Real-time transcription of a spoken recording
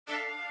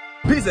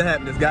Peace and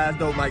happiness, guys.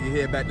 Dope Mikey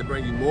here, back to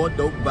bring you more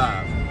dope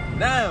vibes.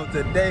 Now,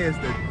 today is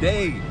the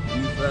day. You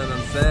feel what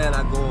I'm saying?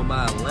 I go on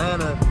my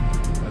Atlanta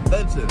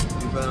adventure. You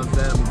feel what I'm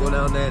saying? I'm gonna go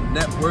down there and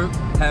network,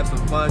 have some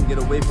fun, get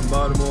away from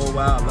Baltimore a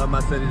while. I love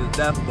my city to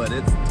death, but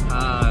it's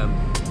time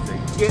to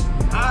get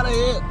out of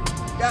here.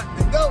 Got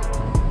to go.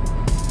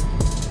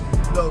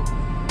 So,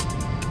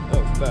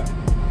 oh, stop.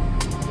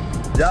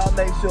 Y'all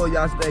make sure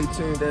y'all stay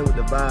tuned in with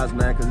the vibes,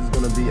 man, because it's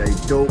gonna be a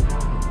dope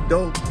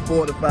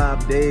 4 to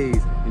 5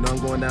 days. You know, I'm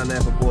going down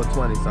there for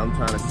 420, so I'm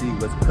trying to see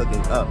what's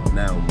cooking up.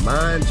 Now,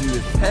 mind you,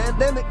 it's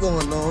pandemic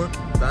going on,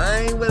 so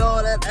I ain't with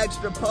all that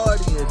extra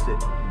party and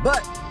shit.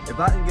 But if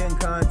I can get in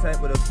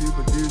contact with a few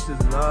producers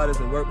and artists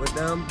and work with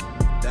them,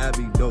 that'd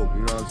be dope.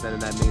 You know what I'm saying?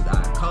 And that means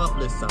I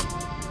accomplished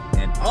something.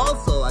 And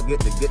also, I get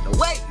to get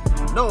away.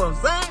 You know what I'm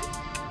saying?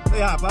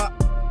 Say hi, Pop.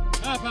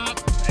 Hi, Pop.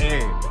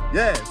 Hey.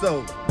 Yeah,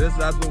 so that's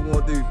what we're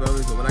gonna do, you feel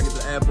me? So when I get to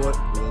the airport,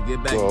 we're gonna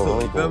get back to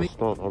it, you feel me?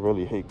 I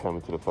really hate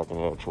coming to the fucking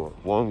airport.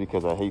 One,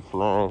 because I hate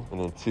flying, and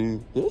then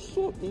two, this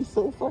shit be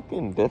so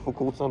fucking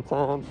difficult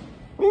sometimes.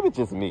 Maybe it's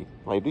just me.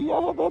 Like, do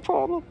y'all have that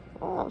problem?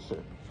 Ah,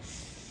 shit.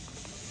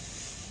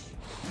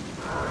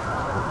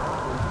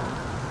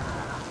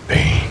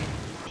 Bang.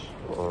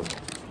 I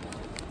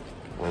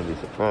wouldn't be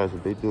surprised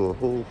if they do a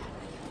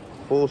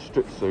full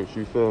strip search,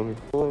 you feel me?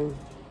 Boy,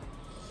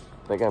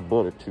 I think I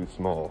bought it too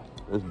small.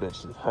 This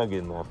bitch is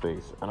hugging my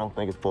face. I don't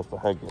think it's supposed to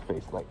hug your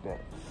face like that.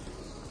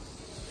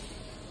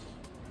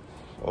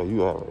 Oh,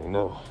 you already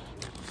know.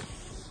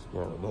 You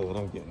already know what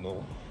I'm getting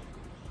on.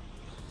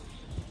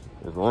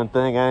 There's one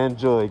thing I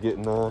enjoy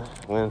getting on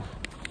when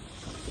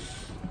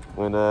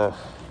I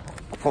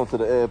come to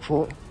the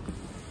airport.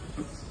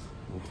 You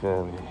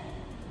feel me?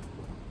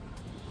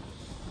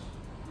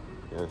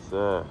 Yes,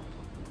 sir.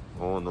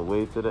 On the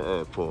way to the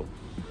airport.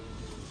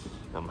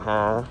 I'm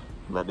high.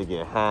 About to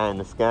get high in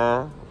the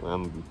sky.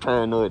 I'm gonna be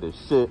paranoid as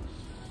shit.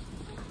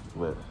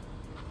 But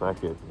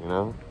fuck it, you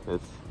know?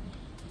 It's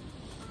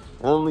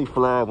only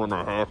fly when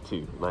I have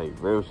to. Like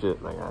real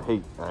shit. Like I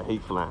hate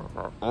flying.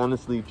 I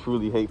honestly,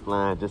 truly hate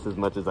flying just as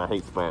much as I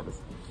hate spiders.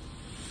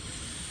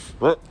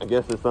 But I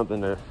guess it's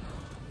something that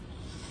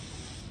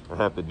I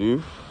have to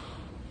do.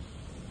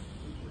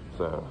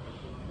 So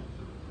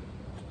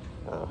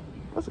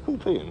that's a cool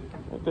painting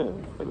right there.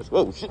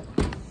 Oh shit.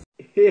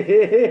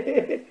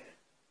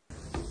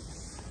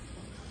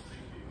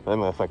 That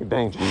motherfucker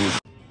dangerous.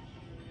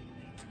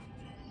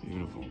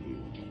 Beautiful view.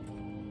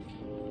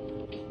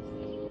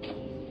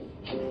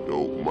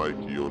 Dope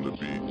Mikey on the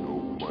beat.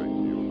 Dope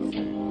Mikey on the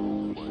beat.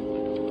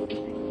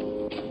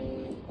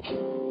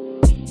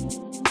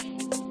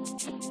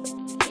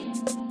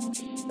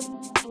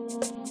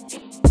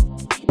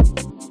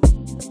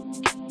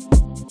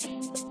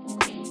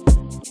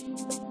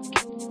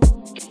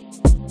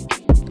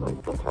 Like,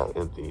 look how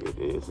empty it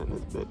is in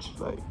this bitch.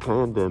 Like,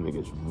 pandemic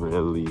is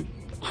really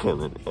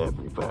killing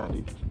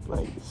everybody,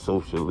 like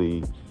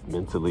socially,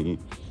 mentally,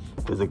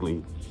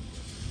 physically.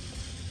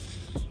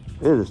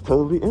 It is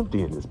totally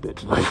empty in this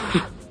bitch. Like,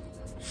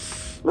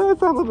 last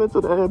time I went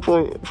to the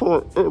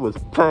airport, it was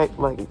packed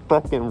like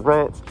fucking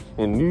rats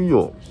in New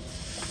York.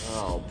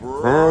 Oh,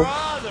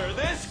 brother,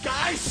 this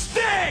guy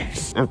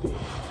stinks! Empty.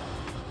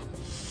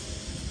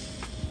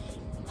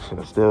 And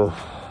I'm still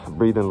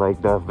breathing like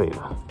Darth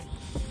Vader.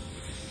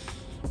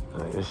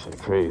 Like, this shit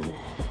crazy.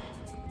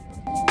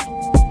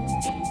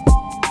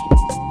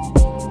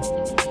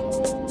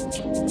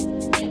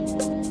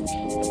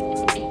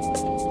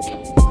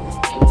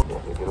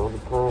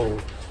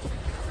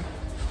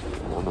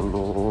 On the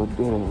Lord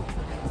day.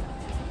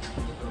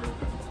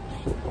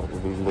 Shit about to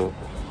be lit.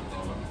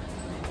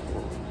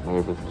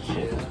 Nervous as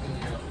shit.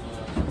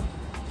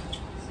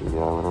 See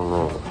y'all when I'm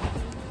ready.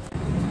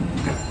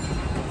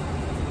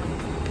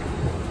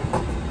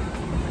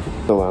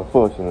 So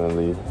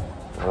unfortunately,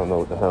 I don't know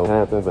what the hell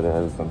happened, but it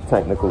had some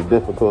technical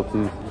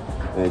difficulties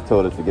and they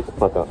told us to get the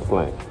fuck out the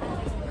plane.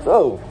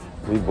 So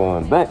we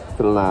going back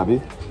to the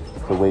lobby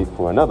to wait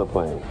for another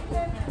plane.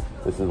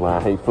 This is why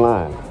I hate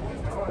flying.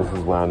 This is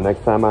why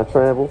next time I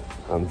travel,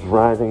 I'm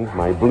driving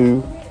my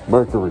blue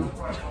Mercury.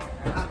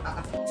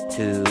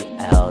 2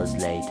 hours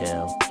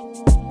later.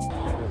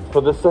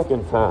 For the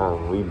second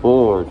time, we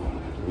board,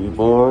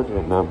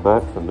 and I'm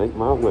about to make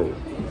my way.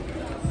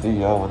 See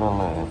y'all when I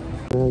land.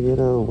 I get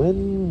a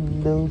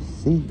window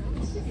seat.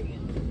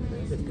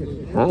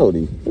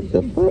 Howdy, what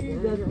the fuck?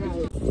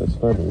 What's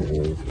funny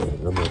is that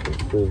I'm going to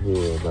sit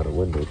here by the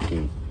window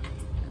seat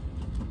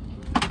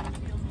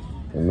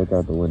and look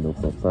out the window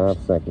for 5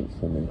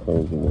 seconds and then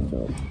close the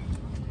window.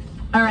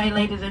 All right,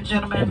 ladies and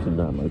gentlemen. That's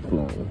not like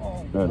flying.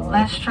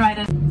 Let's try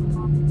to...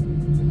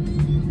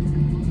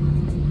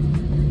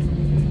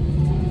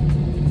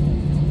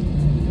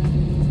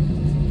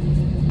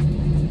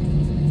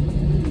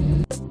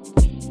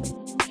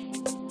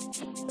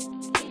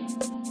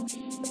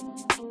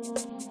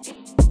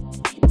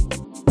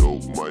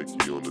 Dope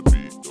Mikey on the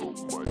beat. Dope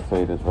Mikey. I'll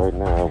say this right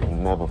now, I will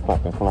never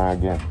fucking fly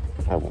again.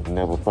 I will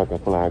never fucking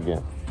fly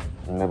again.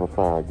 Never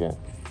fly again.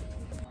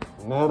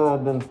 Now that I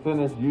done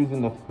finished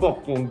using the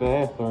fucking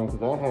bathroom,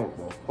 because I had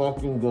to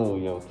fucking go,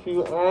 yo.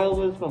 2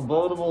 hours from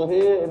Baltimore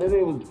here, and then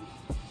it was...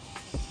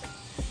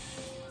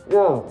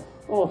 Yo,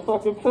 I'm gonna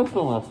fucking piss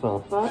on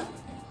myself, son.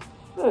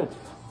 Shit.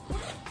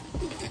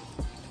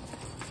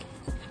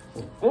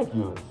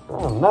 Ridiculous.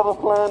 I'm never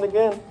flying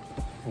again.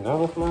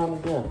 Never flying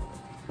again.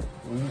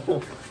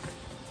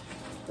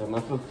 And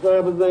my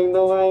subscribers ain't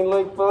know I ain't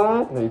like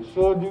flying. They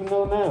sure do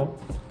know now.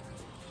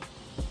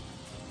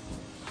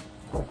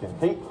 Fucking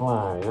hate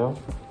flying, yo.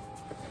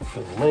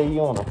 Just lay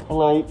on a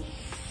flight.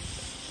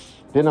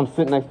 Then I'm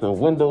sitting next to a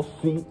window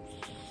seat,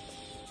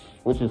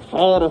 which is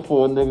harder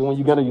for a nigga when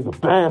you gotta use a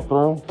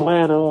bathroom,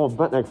 bladder or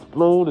butt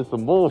explode and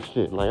some more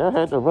shit. Like, I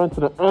had to run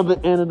to the other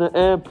end of the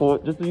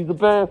airport just to use the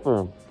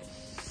bathroom.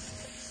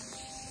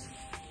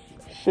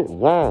 Shit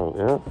wild,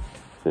 yo.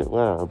 Shit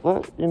wild.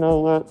 But you know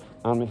what?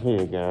 I'm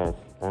here, guys.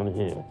 I'm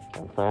here.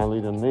 I finally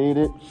done made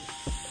it.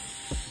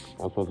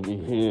 I was supposed to be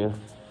here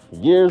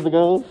years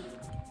ago.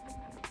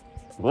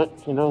 But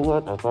you know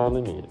what? I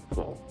finally made it.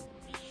 So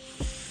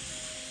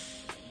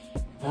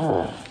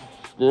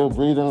still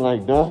breathing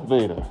like Darth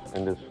Vader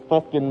in this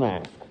fucking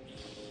mask.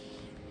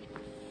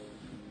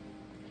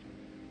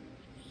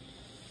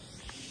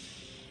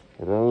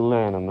 Good old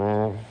Atlanta,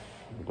 man.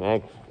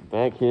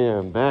 Back here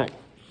and back.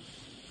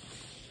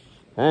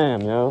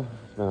 Damn, yo.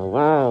 It's been a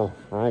while.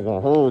 I ain't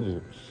gonna hold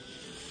you.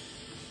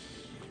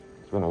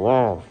 It's been a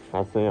while.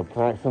 I say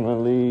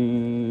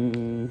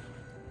approximately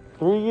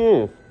 3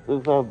 years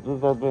since I've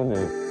been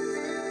here.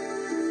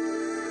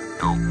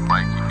 Dope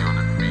Mikey on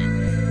the beat.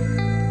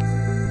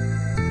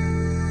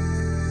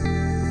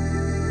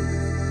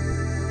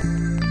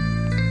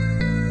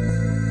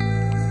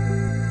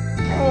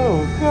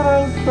 Oh, good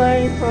old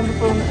train from the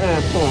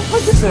airport.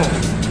 Look at that.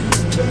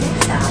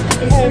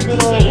 I ain't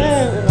been on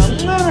here in a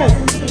minute.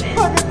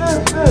 Look at this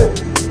shit.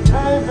 I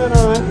ain't been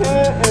on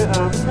here in a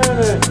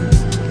minute.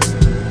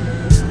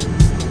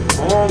 I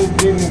already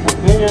seen these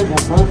singers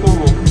and person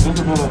with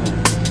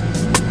disabilities.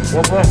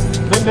 Guess what?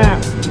 Sit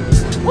down.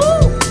 Woo!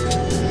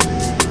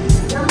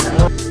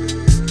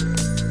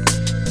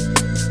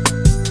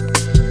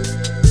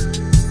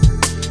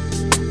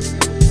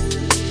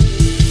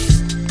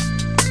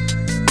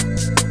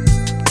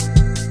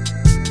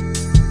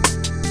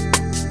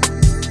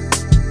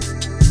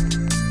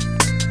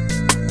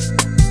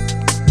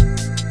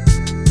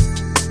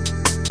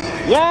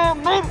 Yeah,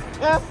 maybe.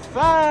 Yes,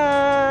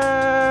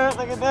 sir.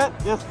 Look at that.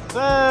 Yes,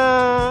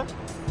 sir.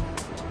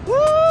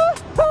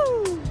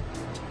 Woo-hoo.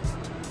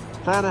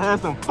 Trying to have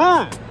some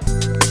fun.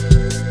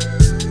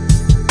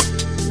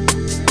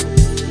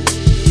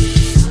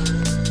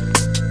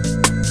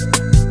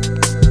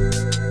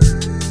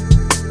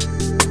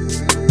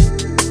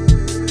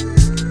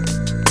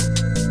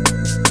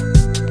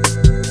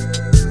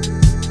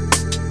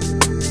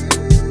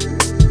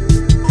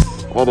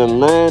 I done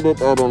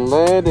landed.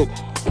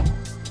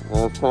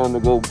 Now it's time to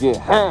go get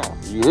high.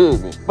 You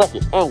heard me? Fuck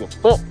it. I don't give a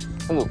fuck. I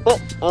don't give a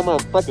fuck. All my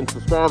fucking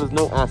subscribers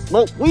know I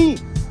smoke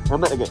weed. I'm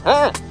about to get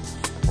high.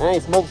 I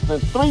ain't smoked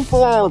since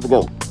 3-4 hours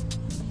ago.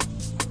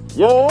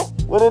 Yo,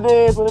 what it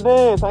is?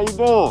 How you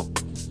doing?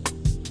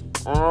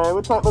 Alright,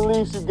 what type of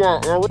leaves you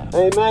got?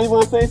 Hey man, you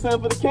wanna say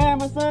something for the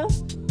camera, son?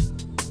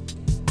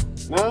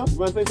 No? You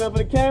wanna say something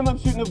for the camera? I'm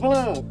shooting the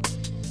vlog.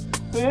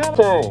 See how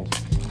change.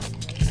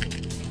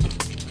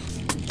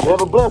 You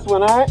have a blessed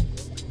one, alright?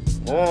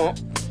 Alright.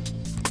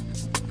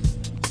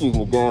 Excuse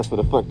me, guys, for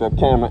the fucked up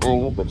camera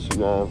angle, but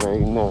you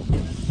already know.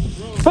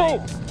 Bam!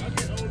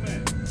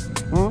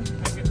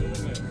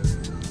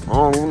 I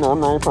don't even know. I'm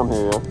not even from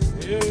here, yo.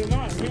 Yeah, you're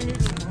not. Me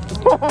neither.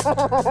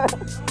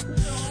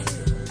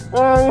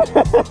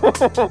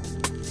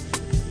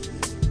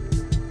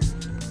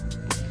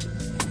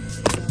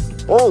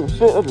 Oh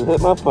shit, I just hit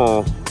my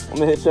phone. I'm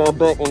gonna hit y'all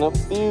back in a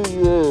few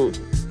years.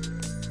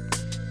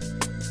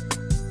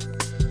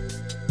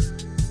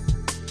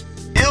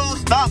 Ill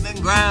stomping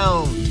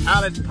ground,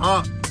 College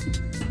Park.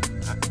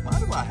 Why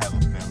do I have a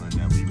feeling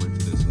that we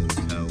went to this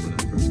hotel when I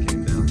first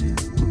came down here?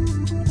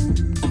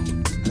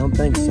 I don't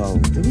think so.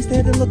 Did we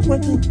stay there a little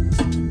quicker? I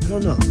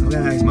don't know. I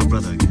gotta ask my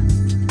brother again.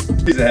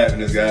 Peace of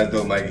happiness, guys.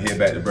 Dope Mikey here,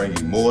 back to bring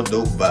you more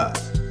dope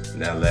vibes.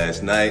 Now,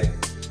 last night,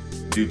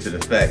 due to the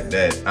fact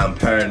that I'm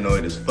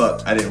paranoid as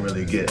fuck, I didn't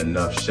really get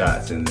enough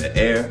shots in the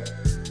air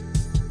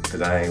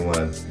because I ain't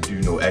want to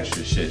do no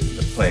extra shit.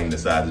 The plane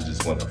decided to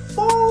just want to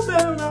fall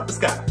down out the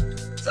sky.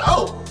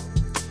 So,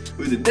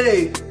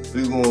 today,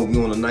 we're going to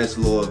go on a nice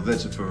little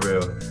adventure for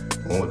real.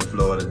 Going with the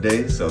flow of the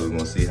day, so we're going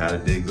to see how the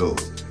day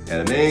goes. You know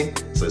what I mean?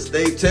 So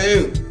stay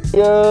tuned.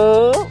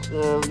 Yo,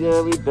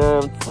 yeah, we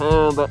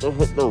downtown, about to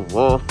hit the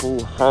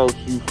Waffle House,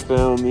 you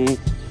feel me?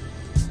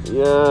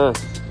 Yeah,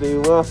 the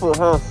Waffle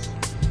House.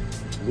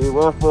 The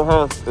Waffle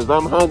House, because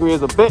I'm hungry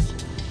as a bitch.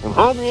 I'm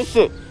hungry as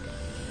shit.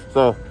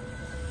 So,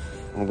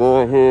 I'm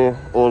going here,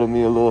 order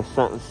me a little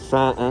something,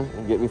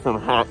 and get me some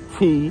hot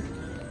tea.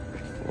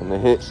 I'm gonna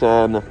hit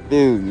y'all in a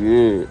few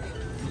years.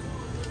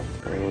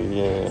 Oh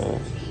yeah,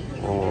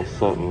 I want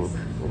something,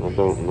 and I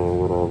don't know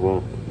what I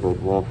want, but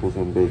waffles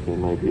and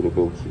bacon might be the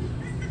go-to.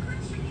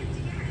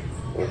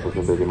 That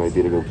fucking busy might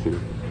be to go to.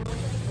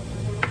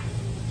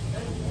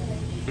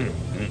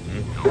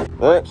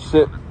 That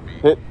shit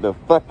hit the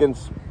fucking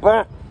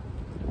spot.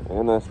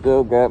 And I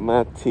still got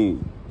my tea.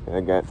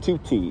 I got two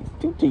teas.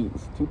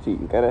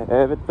 Gotta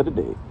have it for the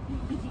day.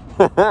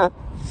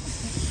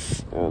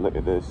 Yo, look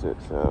at this shit,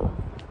 yo.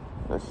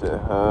 That shit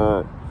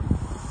hard.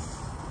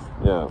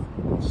 Yo,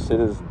 shit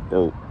is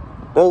dope.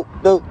 Dope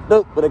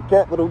with a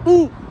capital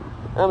D.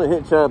 I'ma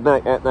hit y'all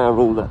back after I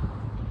roll up.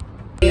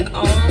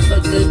 All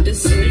of the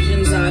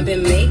decisions I've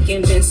been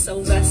making, been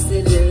so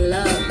vested in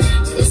love.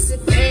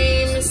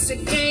 It's a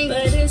game,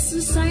 but it's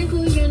a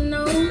cycle, you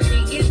know.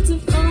 We get to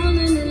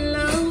falling in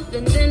love,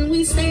 and then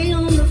we stay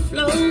on the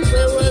floor.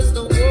 Where was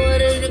the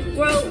water to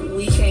grow?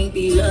 We can't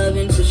be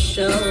loving for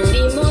show.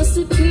 Need more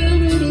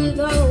security,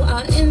 though.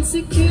 Our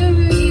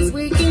insecurities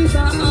weakened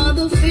by all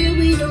the fear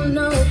we don't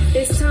know.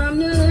 It's time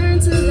to learn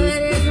to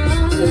let it go,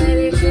 let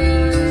it go,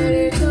 let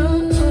it go.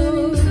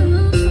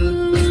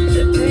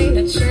 The pain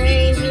that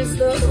changes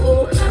the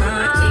whole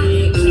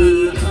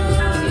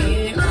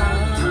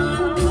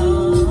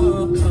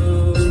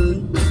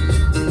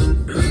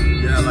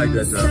Yeah, I like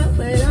that though.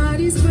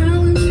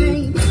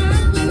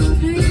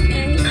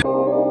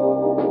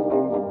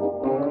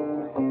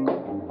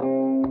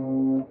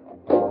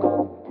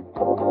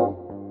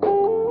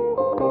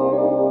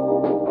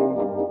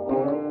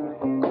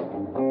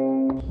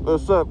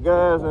 What's up,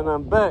 guys? And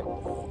I'm back.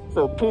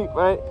 So peep,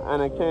 right?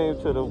 And I came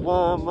to the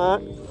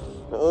Walmart,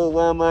 the old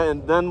Walmart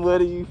in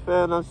Dunwoody, you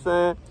feel what I'm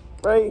saying?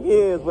 Right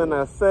here is when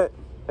I sat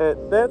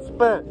at that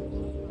spot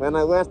when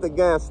I watched the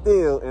guy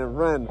steal and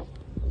run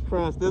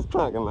across this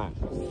parking lot.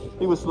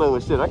 He was slow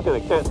as shit. I could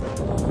have catch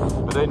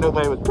him, but ain't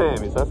nobody was paying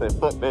me, so I said,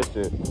 fuck that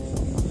shit.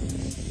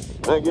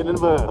 I get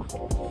involved.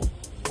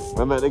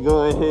 I'm about to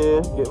go in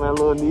here, get my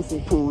little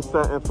niecey poo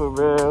something for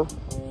real,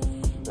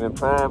 and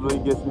probably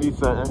get me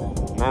something.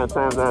 9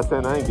 times out of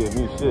 10, I ain't get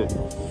me shit.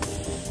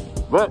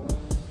 But,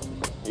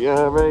 you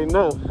already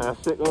know how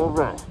shit gonna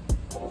ride.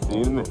 See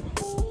you in a minute.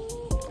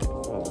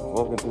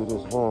 Walking through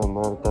this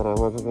Walmart, I thought I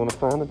wasn't gonna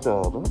find a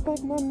dog, but I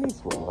think my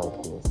niece would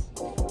like this. I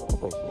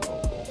think she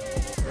like this.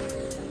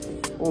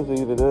 It was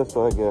either this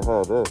or I get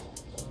her this.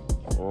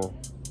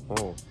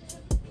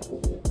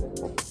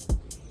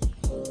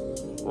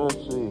 Let's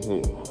see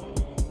here.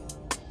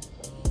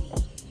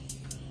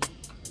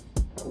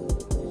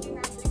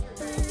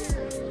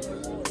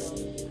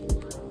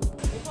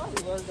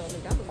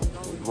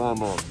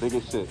 Walmart, big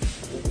as shit.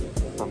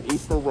 From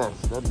east to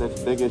west, that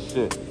bitch big as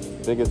shit.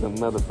 Big as a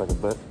motherfucker,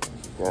 but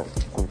got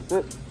some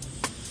shit.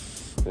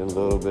 Did a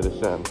little bit of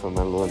shopping for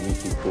my little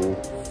niecey pool.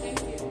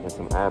 And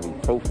some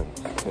ibuprofen,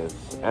 because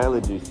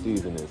allergy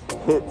season is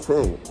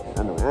hitting.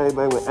 I know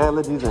everybody with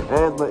allergies and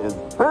asthma is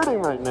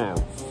hurting right now.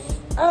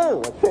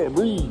 Oh, I can't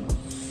breathe.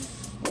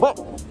 But,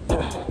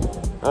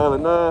 all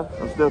in all,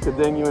 I'm still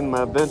continuing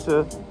my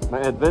adventure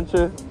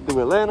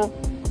through Atlanta.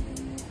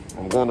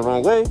 I'm going the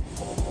wrong way.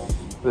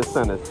 The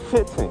sun is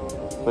hitting.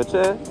 But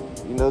yeah,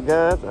 you know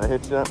guys, I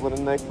hit you up with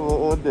the next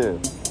little ordeal.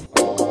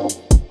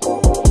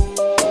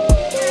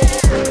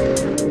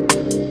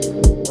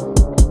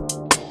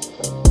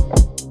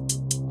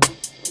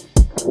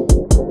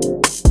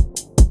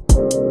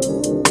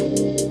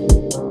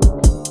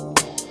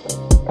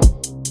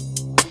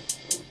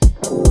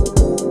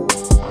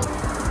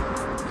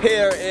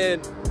 Here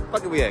in,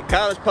 we at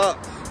College Park,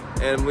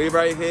 and we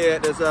right here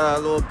at this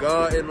little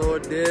garden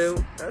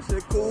ordeal. That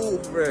shit cool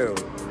for real.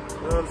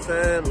 You know what I'm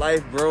saying?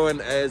 Life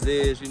growing as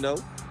is, you know?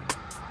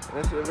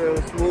 That shit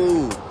real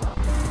smooth.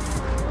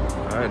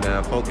 Alright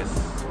now, focus.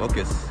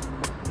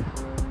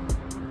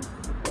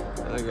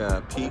 I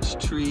got peach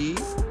tree,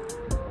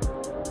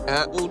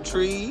 apple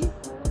tree,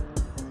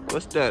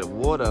 what's that,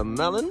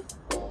 watermelon?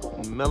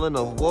 Melon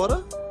of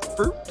water?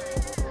 Fruit?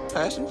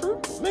 Passion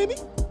fruit, maybe?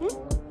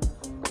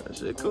 That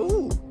shit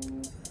cool.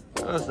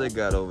 What else they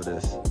got over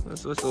this?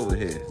 What's over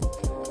here?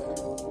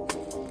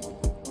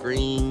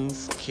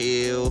 Greens,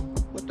 kale.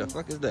 What the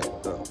fuck is that?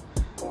 Oh.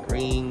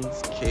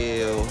 Greens,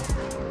 kale.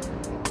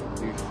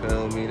 You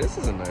feel me? This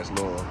is a nice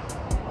lawn.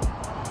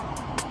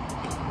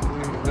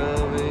 You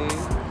feel me?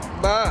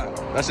 Bye.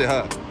 That shit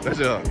hot.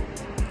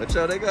 But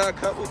yo, they got a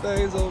couple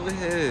things over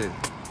here.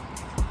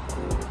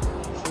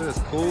 This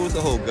is cool as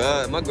a whole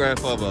god. My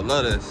grandfather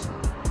love this.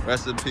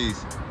 Rest in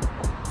peace.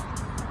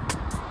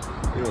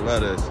 He will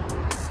love this.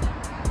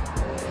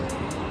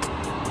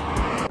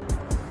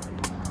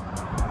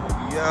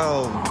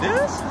 Yo,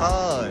 this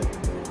hard.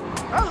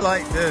 I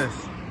like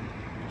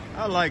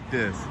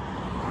this.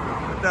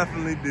 I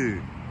definitely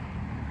do.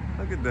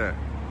 Look at that.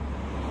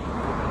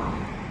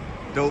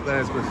 Dope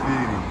ass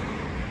graffiti.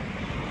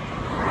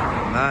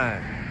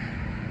 Man.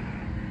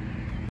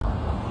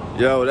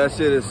 Yo, that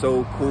shit is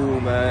so cool,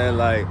 man.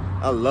 Like,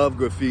 I love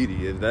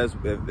graffiti. If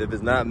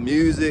it's not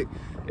music,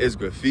 it's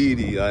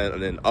graffiti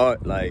and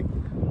art. Like,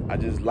 I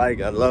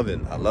love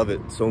it. I love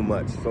it so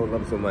much.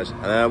 Love it so much.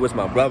 And I wish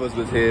my brothers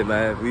was here,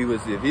 man.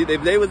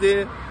 If they was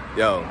here,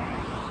 yo,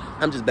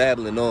 I'm just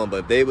babbling on,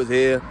 but if they was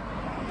here,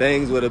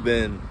 things would have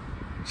been,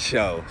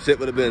 shit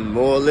would have been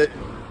more lit.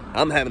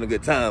 I'm having a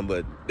good time,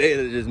 but they'd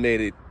have just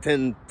made it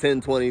 10,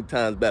 20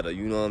 times better,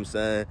 you know what I'm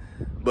saying?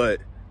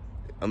 But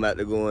I'm about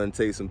to go and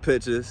take some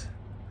pictures.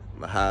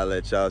 I'm gonna holler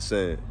at y'all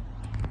soon.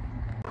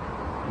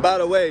 By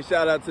the way,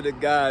 shout out to the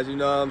guys, you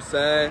know what I'm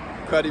saying?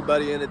 Cruddy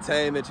Buddy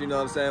Entertainment, you know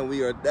what I'm saying?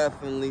 We are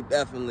definitely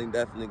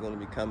gonna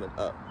be coming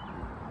up.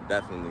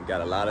 Definitely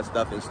got a lot of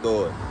stuff in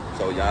store.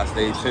 So y'all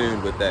stay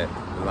tuned with that.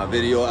 With my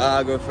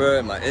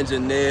videographer, my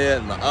engineer,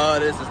 my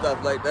artist and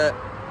stuff like that.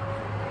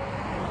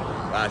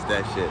 Watch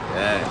that shit,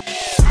 yeah.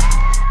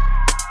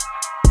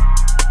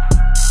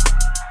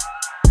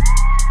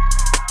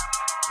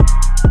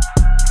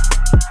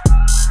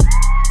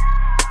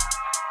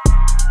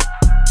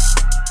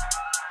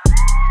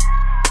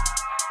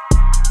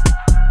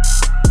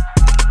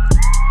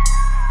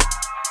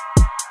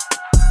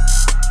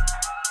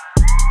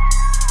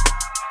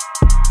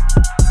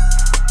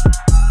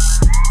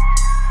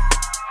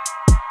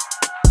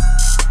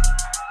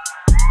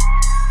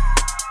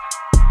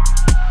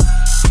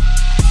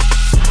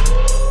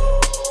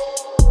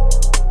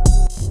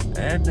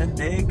 And the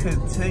day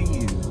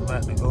continues. I'm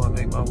about to go and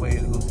make my way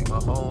to go see my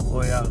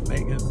homeboy out in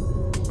Vegas.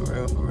 For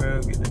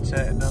real, get to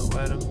chatting up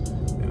with him.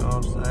 You know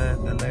what I'm saying?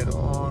 Then later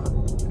on,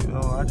 you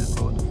know, I just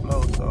go with the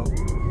flow. So,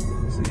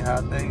 see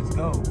how things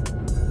go.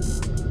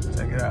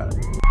 Check it out.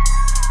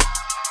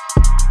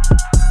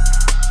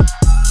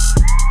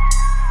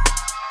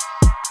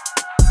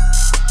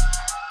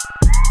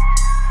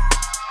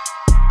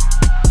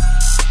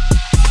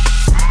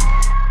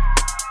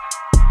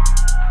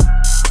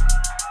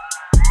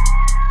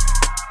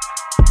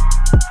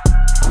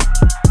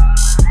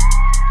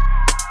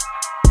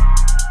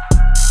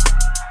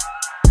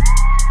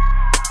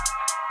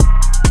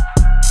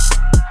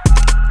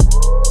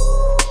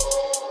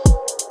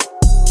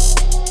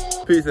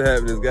 Peace and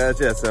happiness, guys.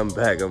 Yes, I'm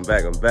back.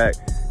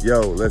 Yo,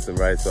 listen,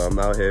 right? So I'm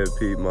out here at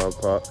Piedmont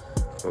Park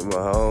with my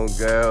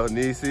homegirl,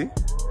 Niecy.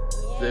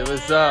 Yeah. Say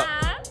what's up.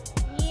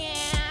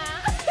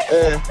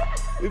 Yeah. And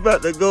we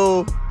about to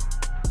go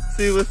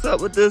see what's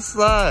up with this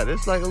slide.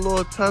 It's like a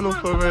little tunnel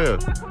for real.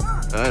 All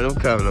right, I'm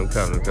coming. All right.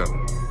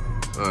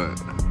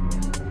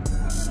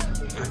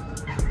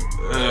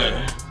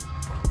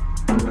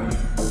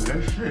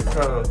 This shit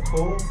kind of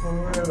cool for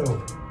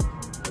real.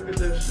 Look at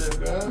this shit,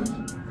 guys.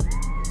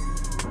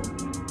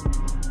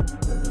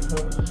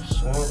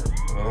 Swamp.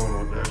 I don't know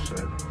what that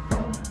shit.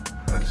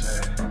 That's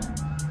it.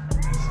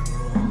 It's a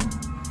little.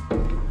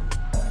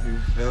 You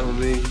feel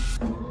me?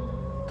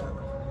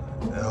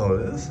 Oh,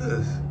 this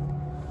is.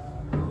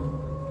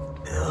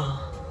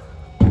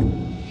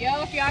 Yo,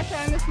 if y'all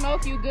trying to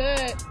smoke, you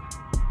good.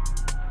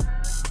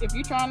 If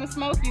you trying to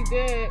smoke, you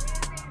good.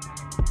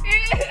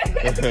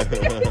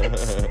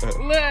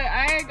 Look,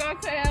 I ain't gonna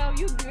tell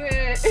you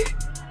good.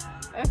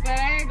 I said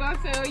I ain't gonna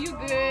tell you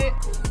good.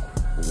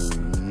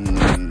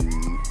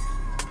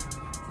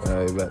 Now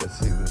you about to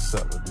see what's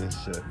up with this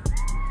shit.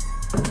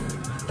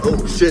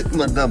 Oh shit,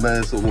 my dumb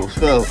ass almost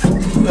fell.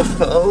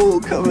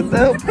 Oh, coming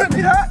down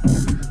pretty hot.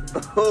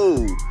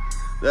 Oh,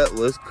 that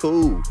was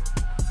cool.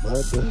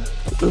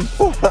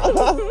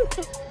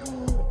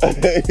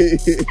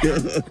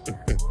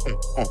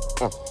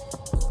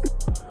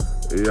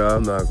 Yo,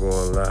 I'm not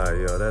gonna lie,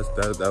 yo.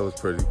 That was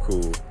pretty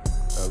cool.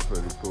 That was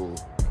pretty cool.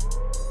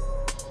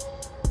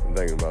 I'm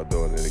thinking about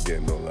doing it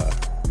again, no lie.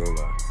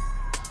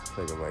 I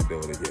think I might do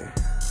it again.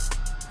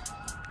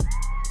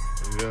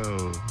 Yo,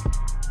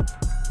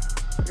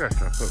 I gotta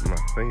start putting my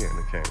finger in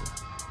the camera.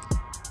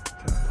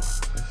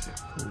 That shit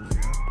cool, yo.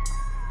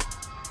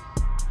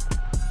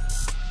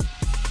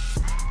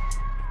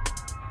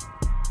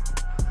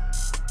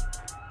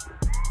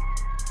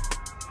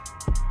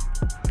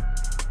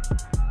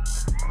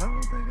 I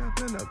don't think I've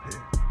been up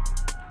here.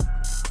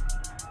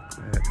 I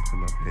had to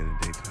come up here in the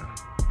daytime.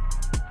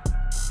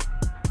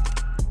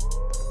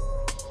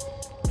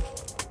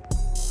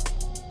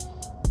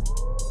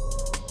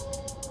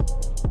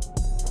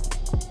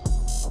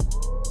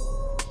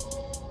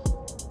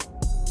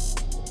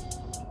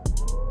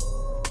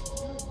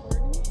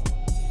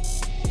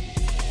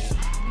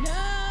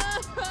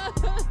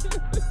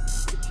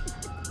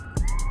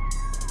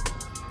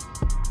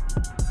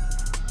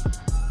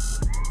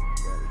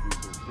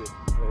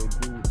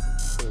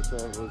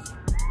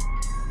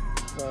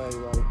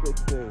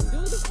 Do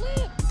the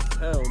flip.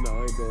 Hell no, I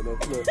ain't doing no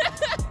flip.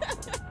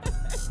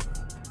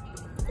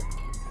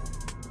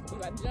 You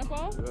about to jump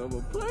off? I'm a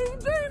plain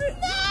Jane.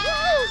 No!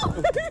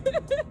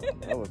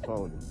 I was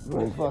phony.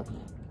 Man, fuck.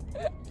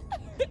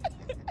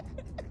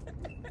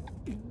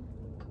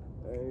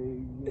 Hey,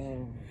 yo.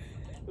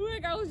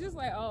 Look, I was just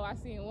like, oh, I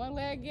seen one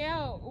leg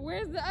out.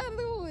 Where's the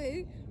other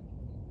one?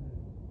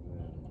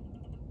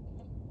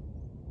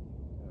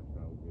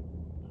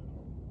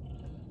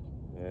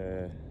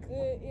 Yeah.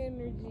 Good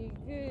energy.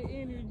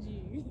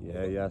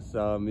 Yeah, y'all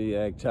saw me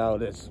act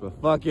childish, but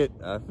fuck it,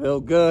 I feel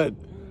good.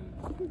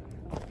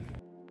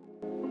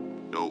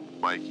 Dope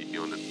Mikey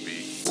on the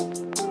beat.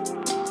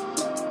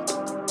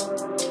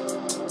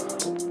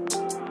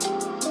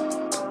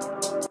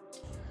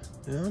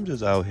 Yeah, I'm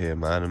just out here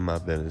minding my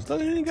business.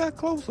 Look, it ain't got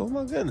close, oh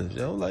my goodness,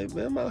 yo. Like,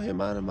 man, I'm out here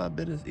minding my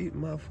business, eating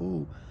my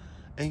food.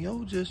 and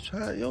yo just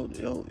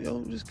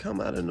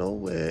come out of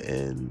nowhere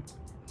and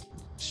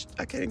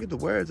I can't get the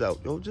words out.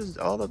 Yo, just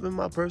all up in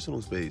my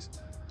personal space.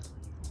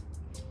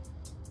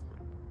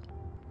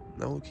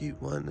 Don't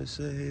keep wanting to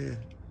sit here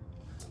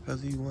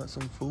because he wants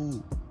some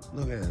food.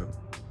 Look at him.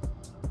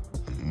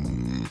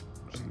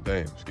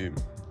 Damn, excuse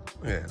me.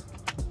 Yeah.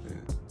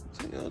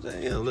 So, you know what I'm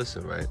saying?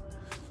 Listen, right?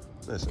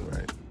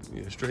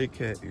 You're a stray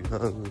cat, you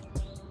hungry.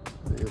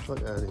 Get the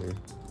fuck out of here.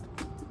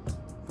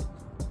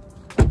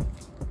 Get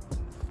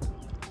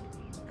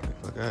the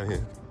fuck out of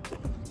here.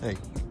 Hey,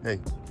 you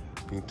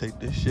can take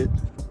this shit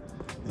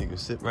and you can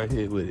sit right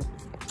here with it.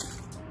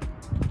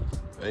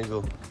 There you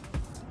go.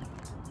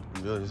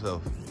 Enjoy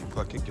yourself. You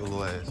fuck kick your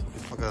little ass. Get the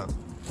fuck out.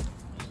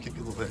 Kick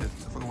your little ass. Get the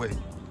fuck away.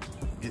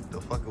 Get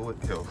the fuck away.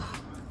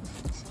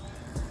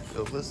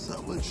 Yo, what's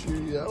up with you,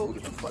 yo?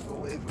 Get the fuck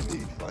away from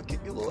me. Fuck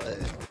kick your little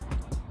ass.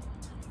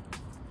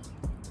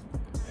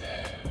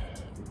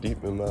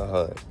 Deep in my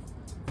heart,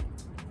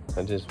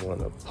 I just want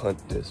to punt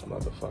this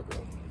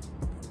motherfucker.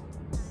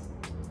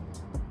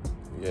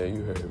 Yeah,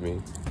 you heard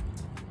me.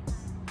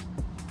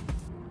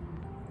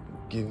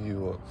 Give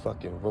you a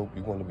fucking rope.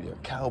 You want to be a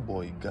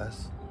cowboy,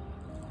 Gus.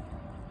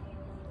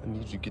 I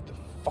need you to get the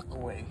fuck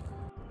away.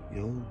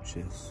 Yo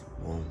just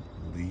won't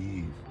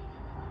leave.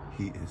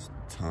 He is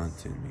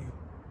taunting me.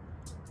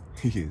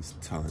 He is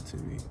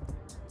taunting me.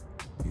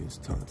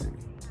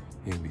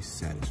 He'll be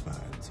satisfied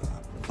until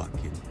I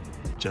fucking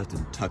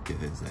Justin Tucker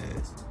his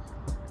ass.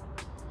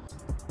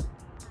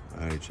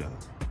 Alright, y'all.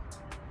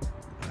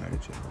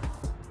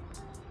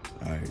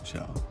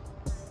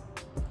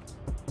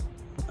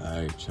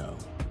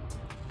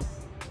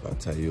 I'll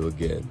tell you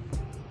again,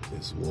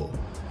 it's war.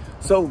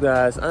 So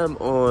guys, I'm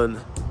on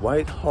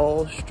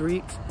Whitehall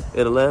Street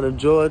in Atlanta,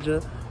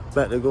 Georgia.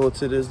 About to go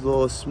to this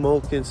little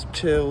smoke and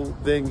chill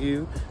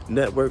venue,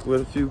 network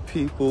with a few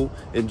people,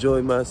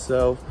 enjoy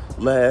myself,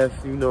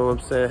 laugh, you know what I'm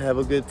saying, have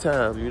a good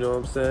time, you know what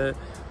I'm saying.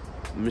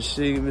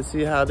 Let me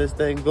see how this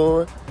thing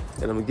going,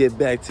 and I'm gonna get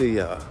back to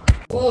y'all.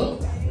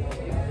 Look, I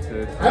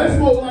done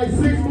smoked like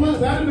 6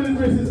 months. I done been in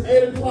this since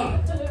 8 o'clock.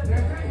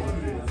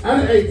 I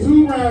done ate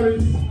 2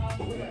 rounds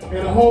and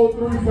a whole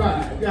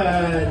 3-5.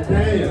 God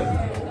damn.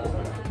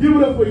 Give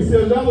it up for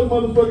yourselves. Y'all look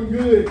motherfucking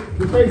good.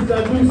 The faces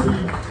I do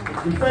see.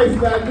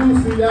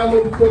 Y'all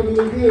motherfucking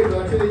look good, but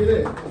I tell you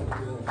that.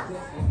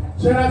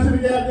 Shout out to the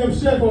goddamn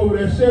chef over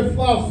there, Chef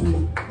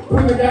Flossie.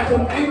 Putting the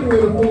goddamn ankle in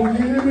the food,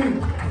 you hear me?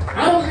 I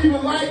don't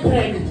even like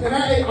cabbage, and I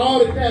ate all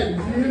the cabbage,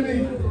 you hear me?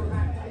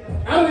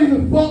 I don't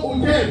even fuck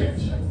with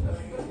cabbage.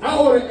 I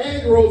order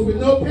egg rolls with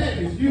no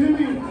cabbage, you hear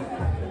me?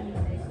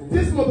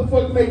 This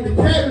motherfucker make the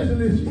cabbage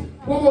delicious.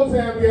 One more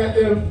time, we got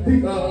there,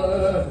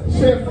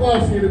 Chef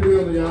Flossie in the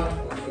building, y'all.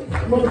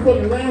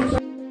 Motherfucking lamb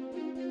chop.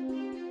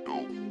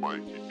 Dope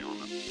Mikey on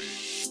the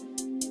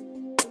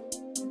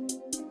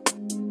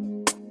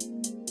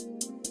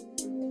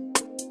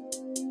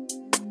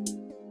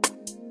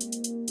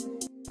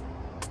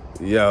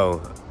beat.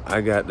 Yo, I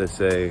got to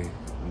say,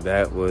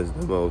 that was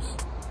the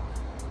most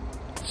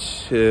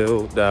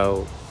chilled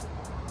out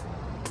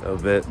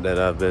event that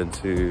I've been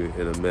to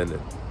in a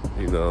minute.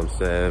 You know what I'm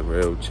saying?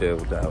 Real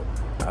chilled out.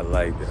 I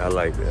liked it.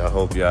 I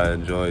hope y'all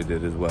enjoyed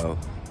it as well.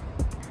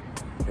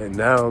 And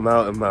now I'm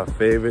out in my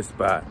favorite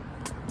spot,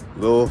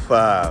 Lil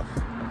 5.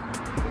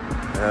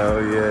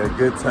 Hell yeah,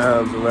 good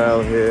times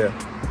around here.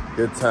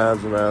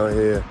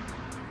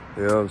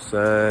 You know what I'm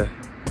saying?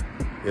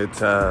 Good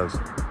times.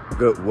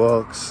 Good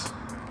walks,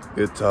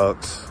 good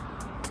talks,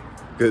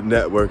 good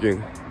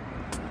networking.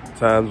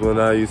 Times when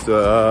I used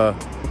to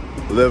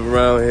live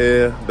around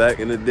here back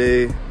in the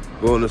day,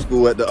 going to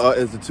school at the Art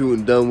Institute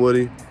in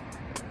Dunwoody.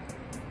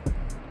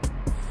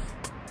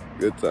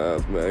 Good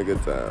times, man,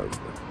 good times.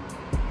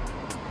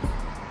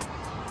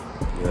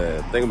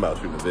 Yeah, think about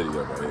shooting a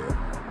video right here.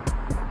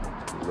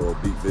 A little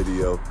beat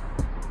video.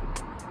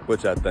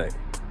 What y'all think?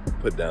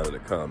 Put down in the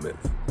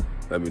comments.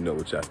 Let me know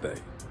what y'all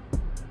think.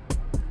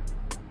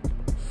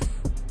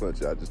 Why don't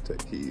y'all just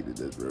take heed to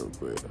this real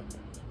quick.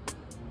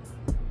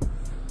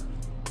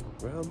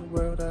 Around the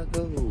world I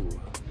go.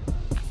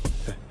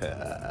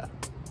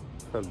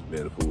 I'm just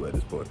being a fool at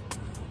this point.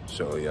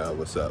 Showing y'all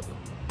what's up.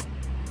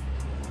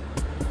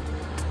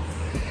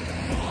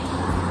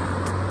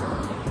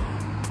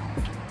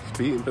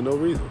 Speeding for no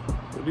reason.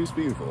 What are you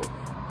speeding for?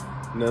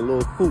 In that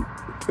little coupe.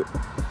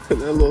 In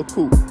that little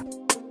coupe.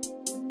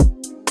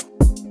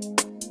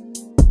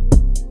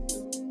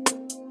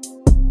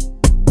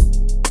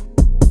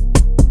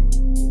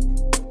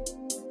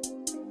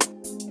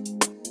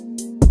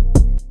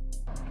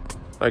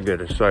 I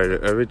get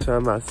excited every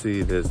time I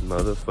see this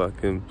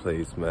motherfucking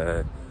place,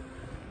 man.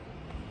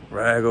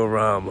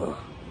 Ragorama.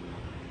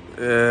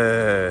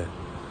 Yeah.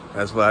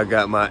 That's where I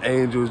got my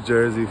Angels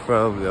jersey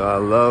from, yo. I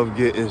love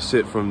getting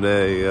shit from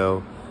there,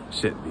 yo.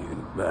 Shit be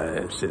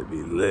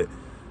lit.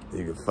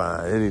 You can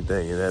find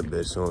anything in that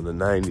bitch on the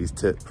 90s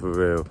tip, for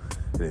real.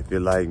 And if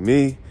you're like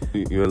me,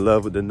 you're in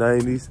love with the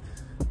 90s,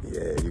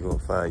 yeah, you're gonna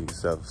find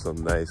yourself some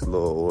nice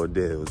little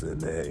ordeals in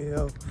there,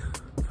 yo.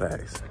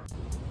 Facts.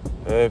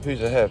 Hey,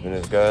 piece of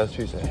happiness, guys.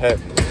 Piece of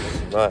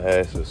happiness. My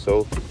ass was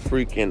so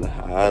freaking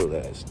high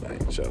last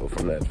night, yo,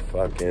 from that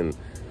fucking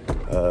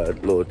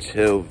little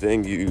chill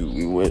venue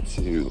we went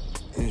to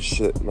and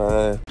shit,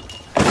 man.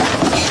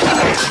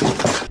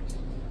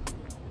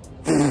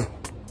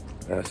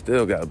 I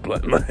still got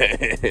blood in my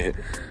hand.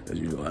 Cause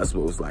you know I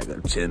suppose like a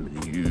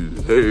chimney.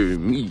 You heard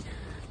me.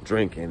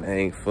 Drinking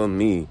ain't for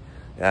me.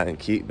 I can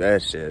keep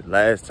that shit.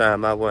 Last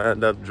time I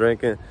wound up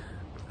drinking,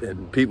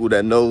 and people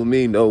that know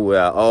me know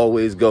where I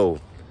always go.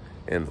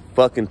 In the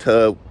fucking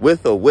tub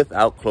with or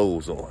without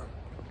clothes on.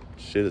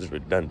 Shit is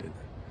redundant.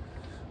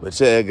 But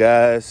yeah,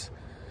 guys,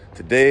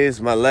 today is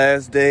my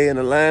last day in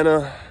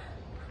Atlanta.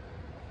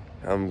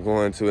 I'm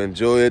going to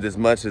enjoy it as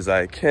much as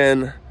I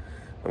can.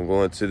 I'm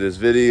going to this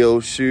video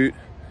shoot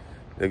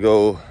to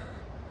go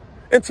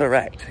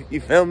interact.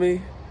 You feel me?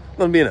 I'm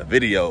gonna be in a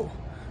video.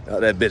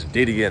 That bitch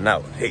diddying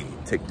out. Hey,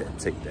 take that,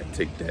 take that,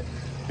 take that.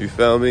 You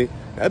feel me?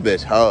 That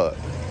bitch hard.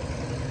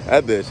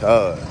 That bitch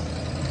hard.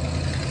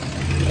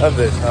 That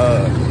bitch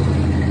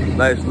hard.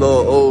 Nice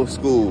little old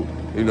school.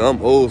 You know,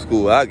 I'm old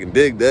school. I can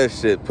dig that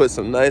shit. Put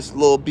some nice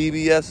little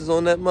BBS's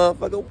on that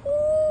motherfucker.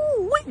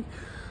 Woo-wee.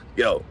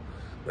 Yo.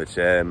 But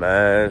yeah,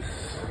 man.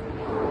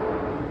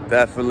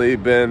 Definitely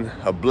been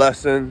a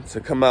blessing to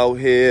come out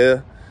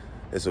here.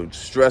 It's a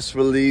stress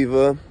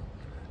reliever.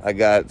 I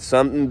got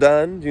something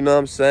done, you know what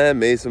I'm saying?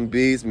 Made some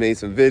beats, made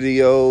some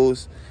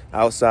videos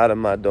outside of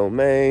my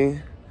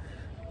domain.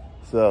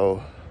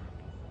 So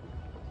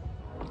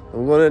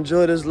I'm gonna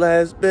enjoy this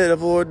last bit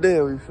of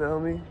ordeal, you feel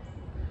me?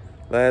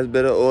 Last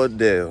bit of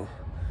ordeal.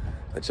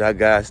 But y'all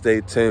guys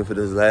stay tuned for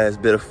this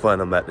last bit of fun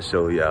I'm about to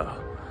show y'all.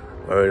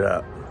 Word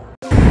up.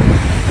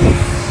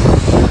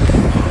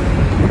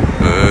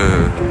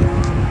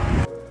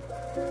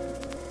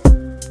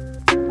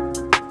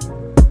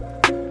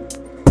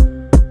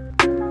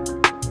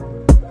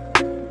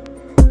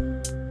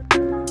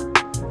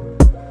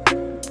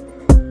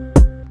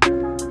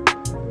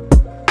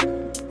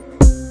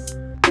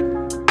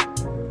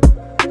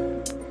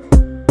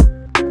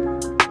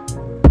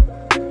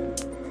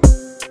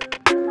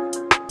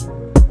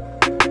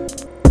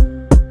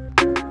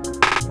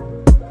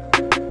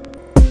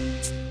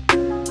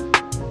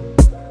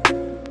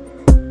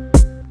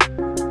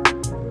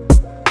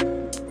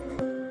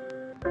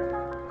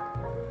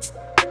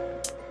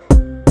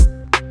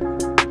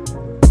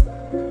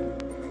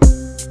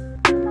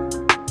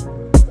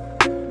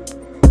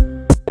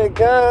 Hey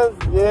guys,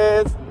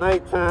 yeah, it's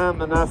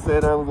nighttime and I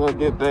said I was gonna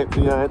get back to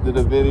y'all after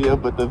the video,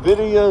 but the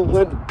video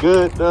went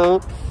good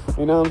though.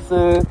 You know what I'm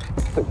saying?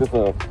 Check this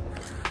off.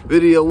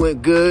 Video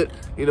went good,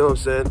 you know what I'm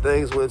saying?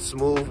 Things went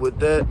smooth with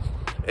that.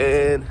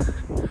 And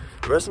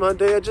the rest of my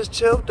day I just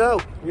chilled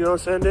out. You know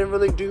what I'm saying? Didn't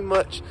really do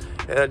much.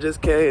 And I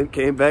just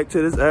came back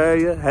to this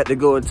area, had to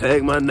go and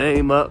tag my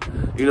name up,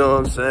 you know what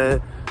I'm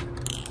saying?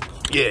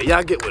 Yeah,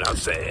 y'all get what I'm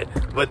saying.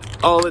 But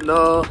all in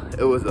all,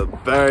 it was a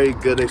very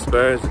good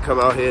experience to come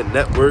out here and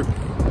network,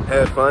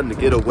 have fun, to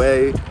get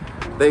away,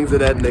 things of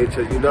that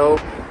nature, you know?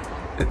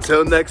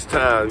 Until next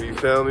time, you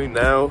feel me?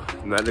 Now,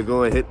 I'm about to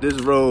go and hit this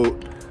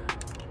road.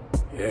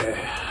 Yeah,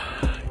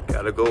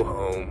 gotta go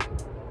home.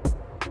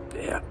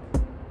 Yeah.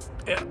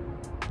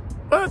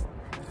 But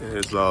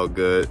it's all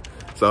good.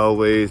 As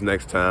always,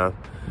 next time,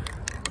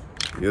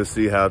 you'll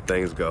see how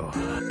things go.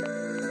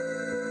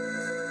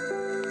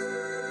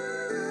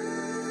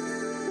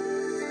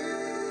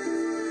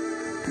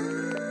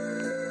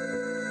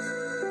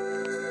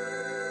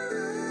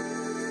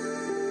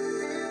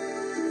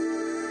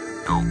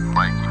 Dope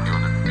Mikey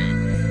on the beat.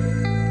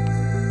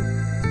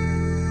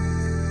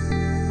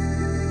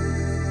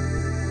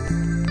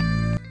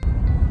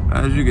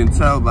 As you can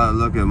tell by the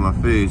look at my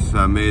face,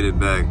 I made it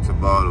back to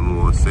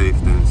Baltimore safe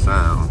and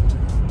sound.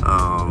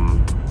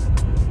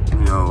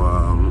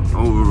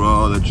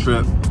 Overall the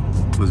trip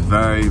was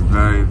very,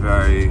 very,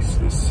 very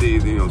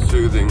soothing.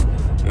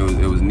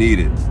 It was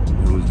needed.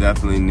 It was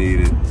definitely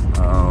needed.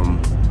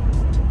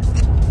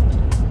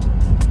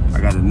 I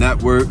got to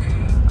network.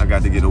 I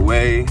got to get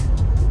away.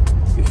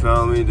 You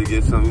feel me? To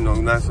get some,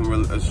 not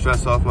some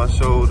stress off my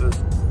shoulders.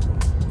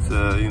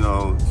 To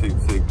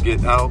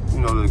get out,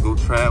 to go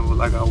travel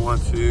like I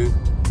want to.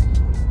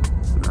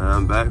 And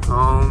I'm back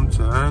home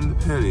to earn the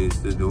pennies,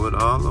 to do it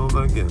all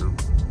over again.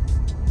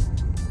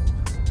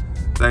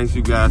 Thanks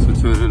you guys for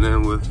tuning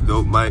in with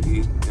Dope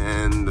Mikey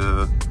and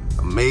the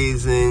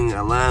amazing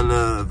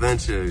Atlanta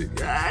adventure.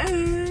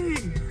 Yay!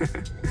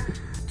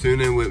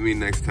 Tune in with me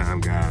next time,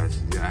 guys.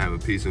 Y'all have a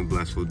peace and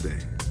blissful day.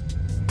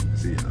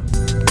 See y'all.